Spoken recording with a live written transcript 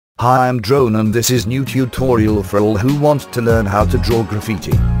Hi, I'm Drone and this is new tutorial for all who want to learn how to draw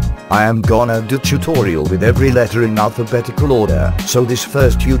graffiti. I am gonna do tutorial with every letter in alphabetical order, so this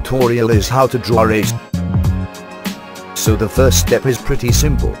first tutorial is how to draw a. So the first step is pretty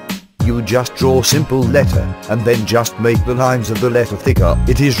simple. You just draw simple letter, and then just make the lines of the letter thicker.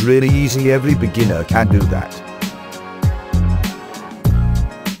 It is really easy, every beginner can do that.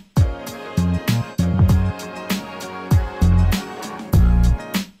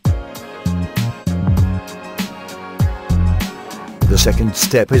 The second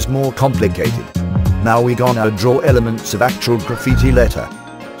step is more complicated. Now we gonna draw elements of actual graffiti letter.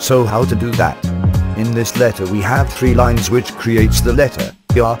 So how to do that? In this letter we have 3 lines which creates the letter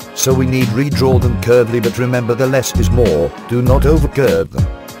R, so we need redraw them curvely, but remember the less is more, do not overcurve them.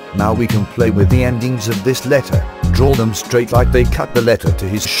 Now we can play with the endings of this letter, draw them straight like they cut the letter to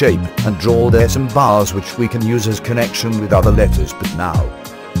his shape, and draw there some bars which we can use as connection with other letters. But now,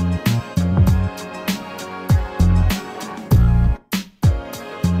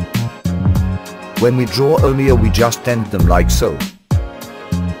 when we draw only a, we just end them like so.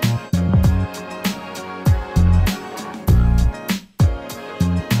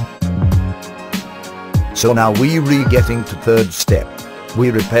 So now we getting to third step. We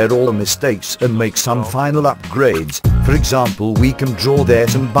repair all the mistakes and make some final upgrades. For example, we can draw there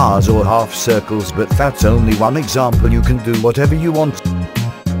some bars or half circles, but that's only one example. You can do whatever you want.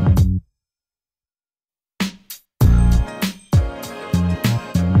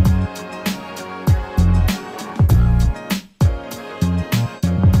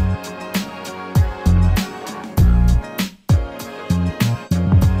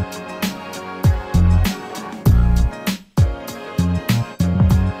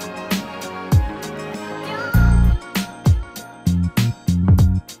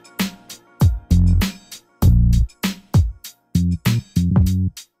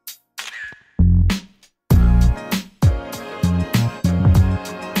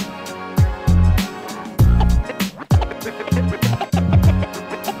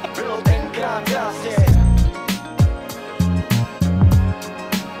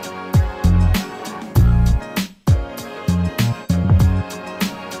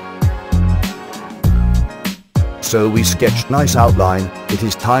 So we sketched nice outline, it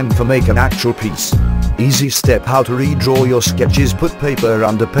is time for make an actual piece. Easy step how to redraw your sketches: put paper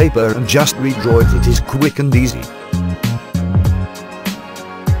under paper and just redraw it. It is quick and easy.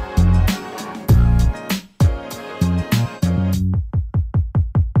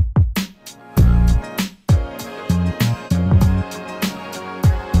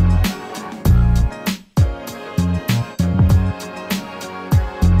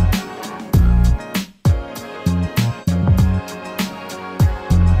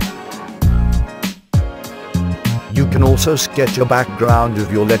 You can also sketch a background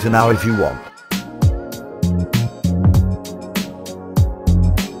of your letter now if you want.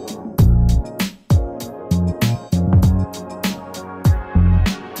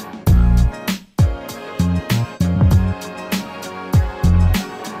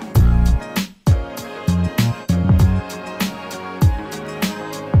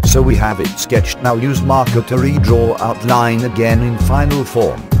 So we have it sketched. Now use marker to redraw outline again in final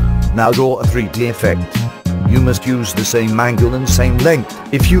form. Now draw a 3D effect. You must use the same angle and same length.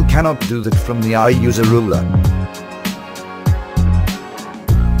 If you cannot do that from the eye, use a ruler.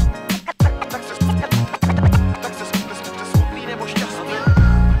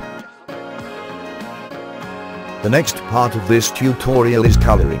 The next part of this tutorial is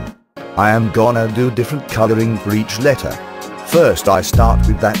coloring. I am gonna do different coloring for each letter. First I start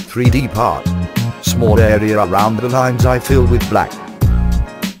with that 3D part. Small area around the lines I fill with black.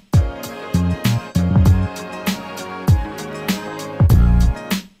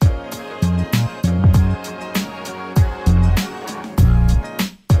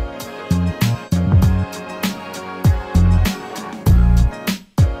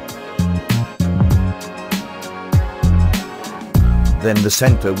 Then the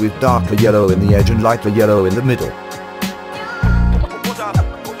center with darker yellow in the edge and lighter yellow in the middle.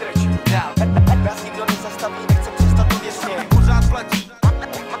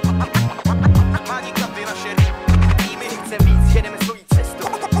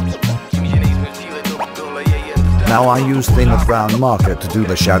 Now I use thin brown marker to do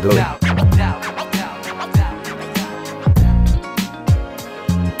the shadowing.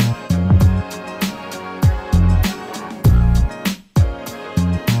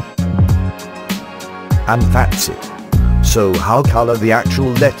 And that's it. So how color the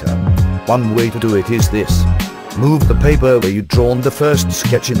actual letter? One way to do it is this. Move the paper where you drawn the first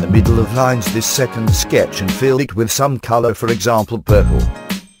sketch in the middle of lines this second sketch and fill it with some color, for example purple.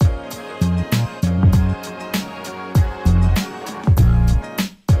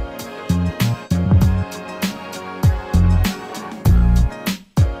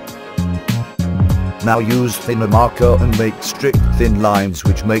 Now use thinner marker and make strict thin lines,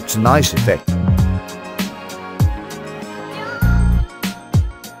 which makes a nice effect.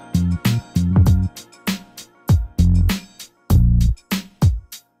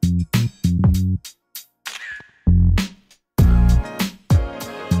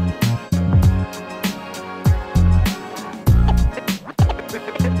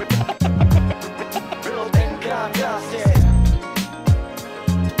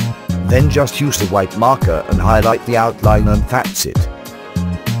 Then just use the white marker and highlight the outline and that's it.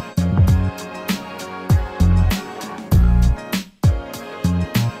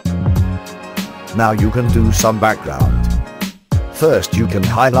 Now you can do some background. First you can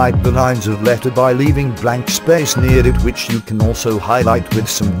highlight the lines of letter by leaving blank space near it, which you can also highlight with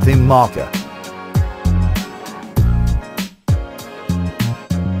some thin marker.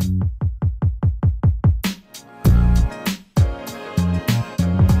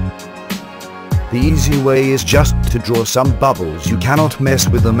 The easy way is just to draw some bubbles. You cannot mess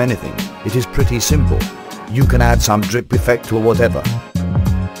with them anything. It is pretty simple. You can add some drip effect or whatever.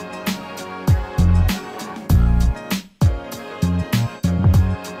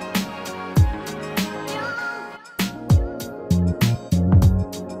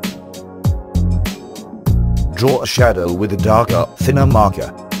 Draw a shadow with a darker, thinner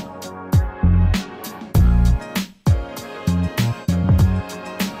marker.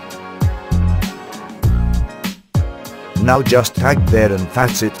 Now just tag there and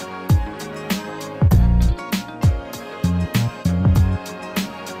that's it.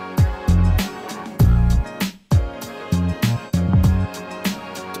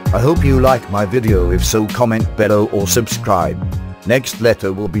 I hope you like my video. If so, comment below or subscribe. Next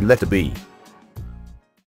letter will be letter B.